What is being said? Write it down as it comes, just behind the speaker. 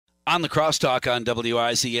On the Crosstalk on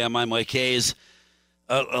WIZM, I'm Mike Hayes.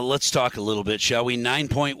 Let's talk a little bit, shall we?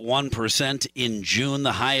 9.1% in June,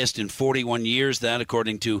 the highest in 41 years. That,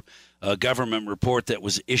 according to a government report that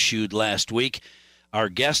was issued last week. Our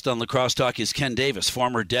guest on the Crosstalk is Ken Davis,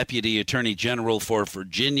 former Deputy Attorney General for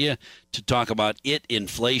Virginia, to talk about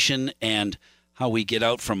inflation, and how we get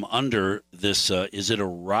out from under this. Is it a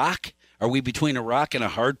rock? Are we between a rock and a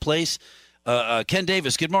hard place? Ken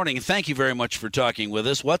Davis, good morning, and thank you very much for talking with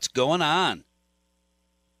us. What's going on?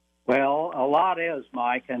 Well, a lot is,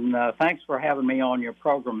 Mike, and thanks for having me on your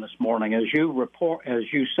program this morning. As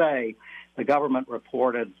you say, the government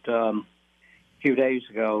reported a few days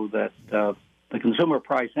ago that the Consumer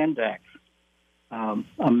Price Index,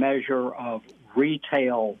 a measure of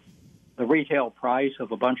the retail price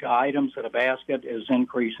of a bunch of items in a basket, is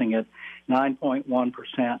increasing at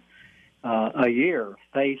 9.1%. A year,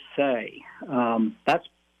 they say. That's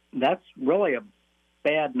really a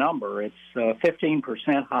bad number. It's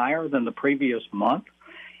 15% higher than the previous month.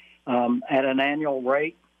 At an annual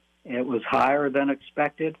rate, it was higher than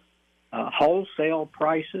expected. Wholesale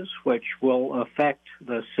prices, which will affect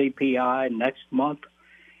the CPI next month,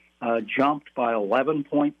 jumped by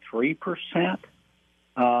 11.3%.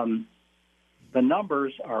 The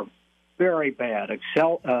numbers are very bad.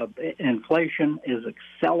 Inflation is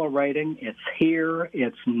accelerating. It's here.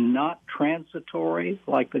 It's not transitory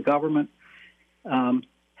like the government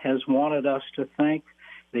has wanted us to think.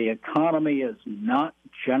 The economy is not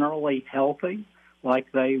generally healthy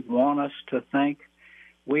like they want us to think.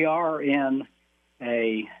 We are in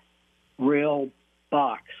a real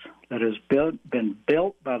box that has been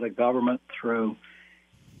built by the government through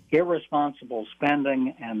irresponsible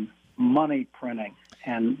spending and money printing.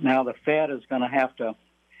 And now the Fed is going to have to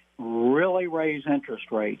really raise interest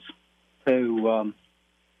rates to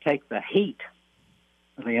take the heat,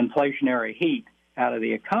 the inflationary heat, out of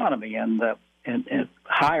the economy. And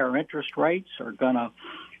higher interest rates are going to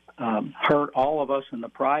hurt all of us in the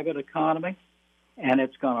private economy, and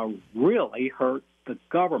it's going to really hurt the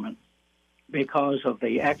government because of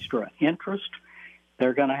the extra interest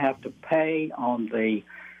they're going to have to pay on the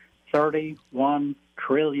 $31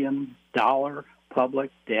 trillion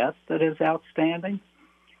public debt that is outstanding.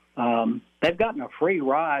 They've gotten a free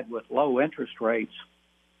ride with low interest rates.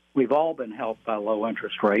 We've all been helped by low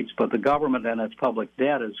interest rates, but the government and its public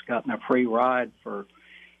debt has gotten a free ride for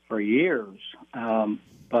years.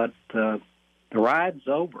 But the ride's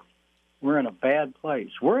over. We're in a bad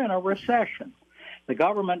place. We're in a recession. The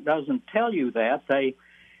government doesn't tell you that. They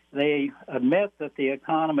admit that the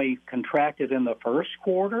economy contracted in the first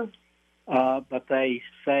quarter, but they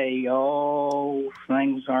say,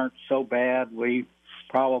 things aren't so bad. We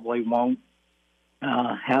probably won't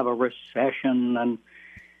have a recession and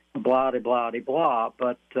blah, blah, blah.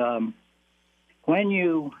 But when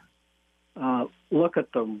you look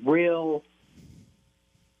at the real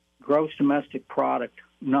gross domestic product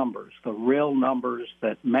numbers, the real numbers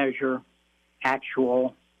that measure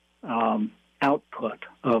actual output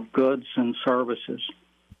of goods and services,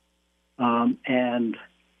 and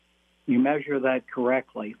you measure that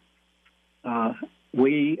correctly,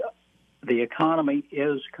 the economy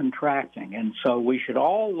is contracting. And so we should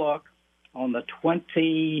all look on the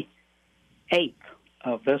 28th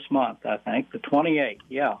of this month, I think, the 28th,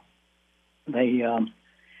 yeah. The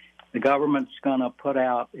government's going to put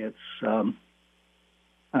out its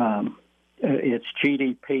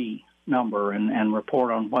GDP number and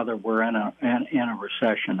report on whether we're in a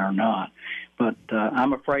recession or not. But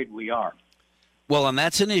I'm afraid we are. Well, and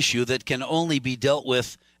that's an issue that can only be dealt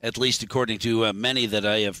with, at least according to many that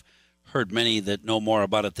I have heard, many that know more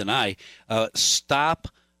about it than I, stop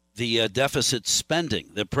the deficit spending.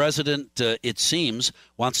 The president, it seems,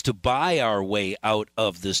 wants to buy our way out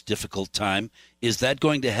of this difficult time. Is that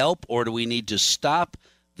going to help, or do we need to stop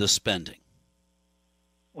the spending?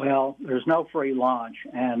 Well, there's no free lunch,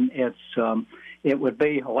 and it would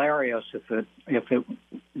be hilarious if it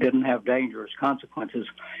didn't have dangerous consequences.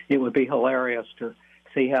 It would be hilarious to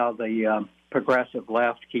see how the progressive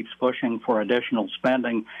left keeps pushing for additional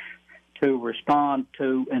spending to respond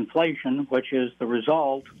to inflation, which is the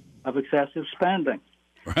result of excessive spending.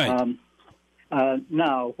 Right.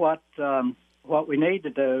 No, what we need to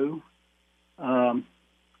do,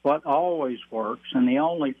 what always works, and the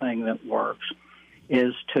only thing that works,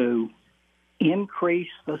 is to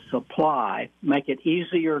increase the supply, make it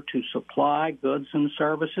easier to supply goods and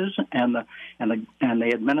services, and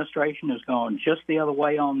the administration is going just the other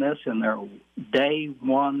way on this in their day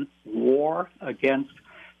one war against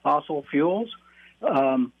fossil fuels.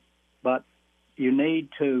 But you need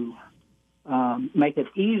to make it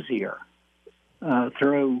easier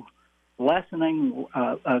through lessening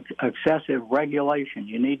excessive regulation.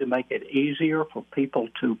 You need to make it easier for people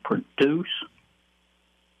to produce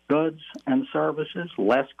goods and services,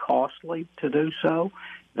 less costly to do so.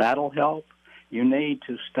 That'll help. You need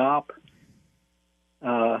to stop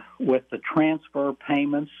with the transfer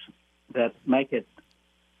payments that make it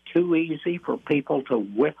too easy for people to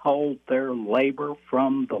withhold their labor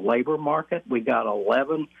from the labor market. We got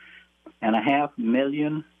 11.5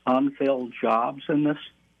 million unfilled jobs in this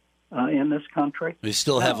country. We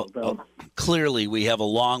still have clearly we have a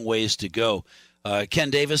long ways to go. Ken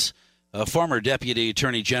Davis, former Deputy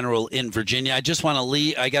Attorney General in Virginia. I just want to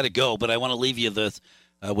leave. I got to go, but I want to leave you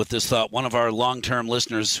with this thought. One of our long-term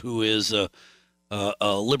listeners, who is a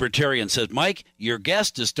libertarian, says, "Mike, your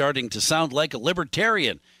guest is starting to sound like a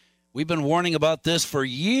libertarian. We've been warning about this for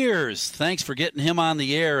years. Thanks for getting him on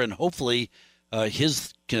the air, and hopefully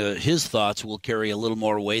his thoughts will carry a little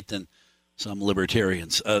more weight than some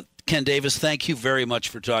libertarians." Ken Davis, thank you very much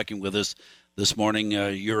for talking with us this morning.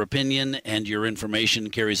 Your opinion and your information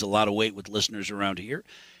carries a lot of weight with listeners around here,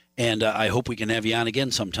 and I hope we can have you on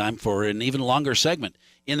again sometime for an even longer segment.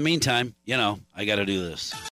 In the meantime, I got to do this.